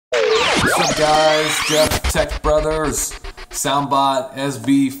What's up, guys? Jeff Tech Brothers, SoundBot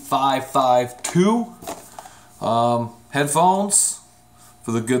SB552. Headphones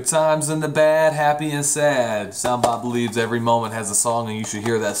for the good times and the bad, happy and sad. SoundBot believes every moment has a song, and you should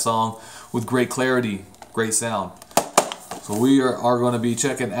hear that song with great clarity, great sound. So we are going to be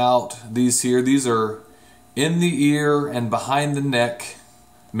checking out these here. These are in the ear and behind the neck,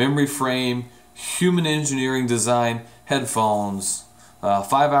 memory frame, human engineering design headphones.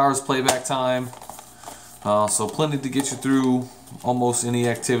 5 hours playback time, so plenty to get you through almost any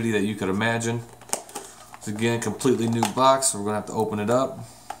activity that you could imagine. It's again completely new box, so we're gonna have to open it up.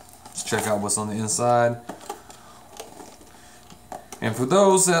 Let's check out what's on the inside. And for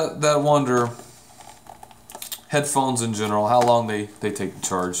those that wonder, headphones in general, how long they take to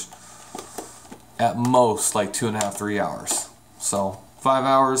charge? At most like 2.5 to 3 hours. So 5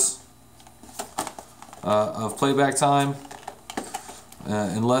 hours of playback time.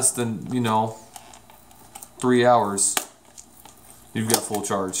 In less than 3 hours, you've got full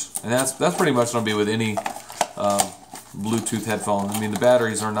charge, and that's pretty much gonna be with any Bluetooth headphone. I mean, the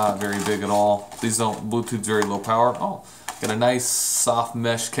batteries are not very big at all. These don't. Bluetooth's very low power. Oh, got a nice soft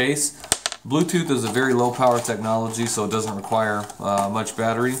mesh case. Bluetooth is a very low power technology, so it doesn't require much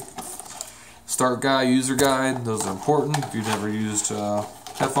battery. Start guide, user guide. Those are important if you've never used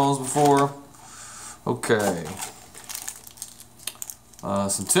headphones before. Okay.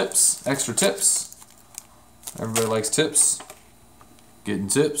 Some tips, extra tips. Everybody likes tips. Getting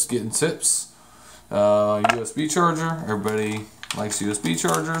tips, getting tips. USB charger. Everybody likes USB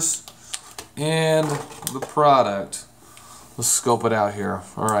chargers. And the product. Let's scope it out here.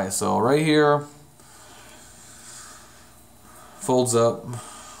 Alright, so right here, folds up.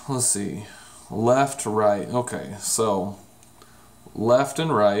 Let's see. Left, right. Okay, so left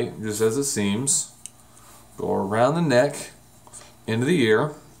and right, just as it seems. Go around the neck, into the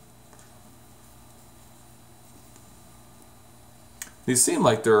ear. These seem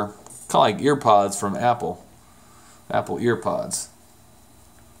like they're kind of like ear pods from Apple. Apple ear pods.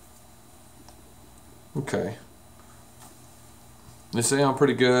 Okay. They sound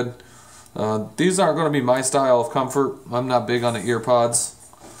pretty good. These aren't going to be my style of comfort. I'm not big on the ear pods.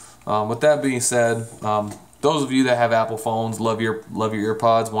 With that being said, those of you that have Apple phones, love your ear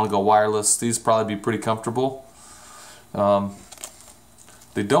pods, want to go wireless, these probably be pretty comfortable.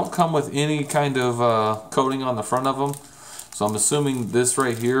 They don't come with any kind of coating on the front of them, so I'm assuming this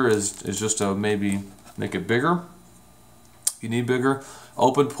right here is just to maybe make it bigger. You need bigger.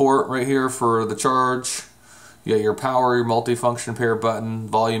 Open port right here for the charge. You got your power, your multifunction pair button,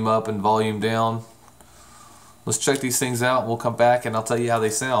 volume up and volume down. Let's check these things out. We'll come back and I'll tell you how they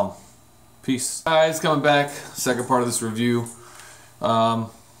sound. Peace. Guys, coming back, second part of this review.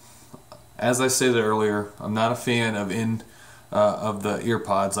 As I said earlier, I'm not a fan of the ear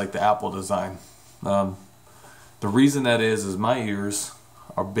pods like the Apple design. The reason that is my ears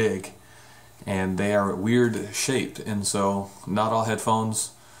are big and they are weird shaped, and so not all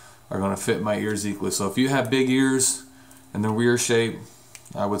headphones are going to fit my ears equally. So if you have big ears and they're weird shaped,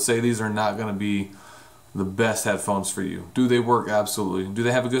 I would say these are not going to be the best headphones for you. Do they work? Absolutely. Do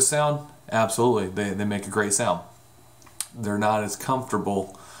they have a good sound? Absolutely. They make a great sound. They're not as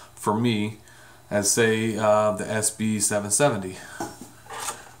comfortable for me as, say, the SB552. I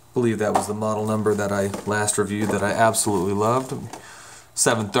believe that was the model number that I last reviewed that I absolutely loved.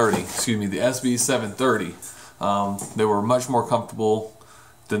 730, excuse me, the SB552. They were much more comfortable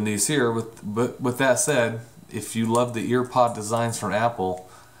than these here. But with that said, if you love the ear pod designs from Apple,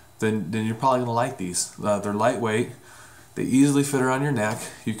 then you're probably going to like these. They're lightweight. They easily fit around your neck.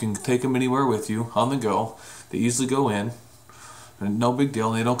 You can take them anywhere with you on the go. They easily go in. No big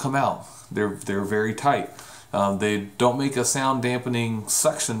deal, and they don't come out. They're very tight. They don't make a sound dampening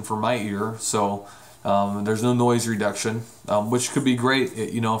suction for my ear, so there's no noise reduction, which could be great.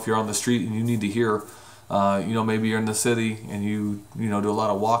 If you're on the street and you need to hear. Maybe you're in the city and you do a lot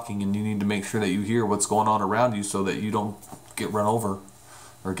of walking and you need to make sure that you hear what's going on around you so that you don't get run over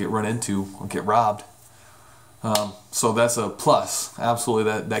or get run into or get robbed. So that's a plus.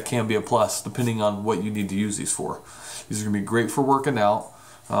 Absolutely, that can be a plus depending on what you need to use these for. These are going to be great for working out.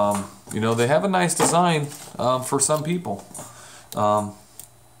 They have a nice design for some people. Not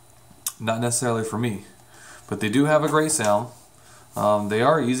necessarily for me. But they do have a great sound. They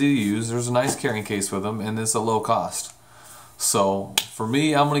are easy to use. There's a nice carrying case with them, and it's a low cost. So for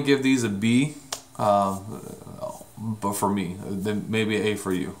me, I'm going to give these a B. But for me, then maybe an A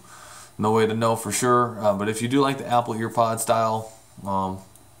for you. No way to know for sure, but if you do like the Apple EarPod style,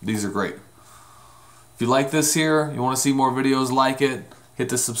 these are great. If you like this here, you want to see more videos like it, hit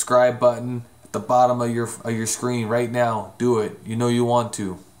the subscribe button at the bottom of your screen right now. Do it. You know you want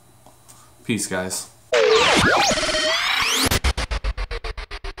to. Peace, guys.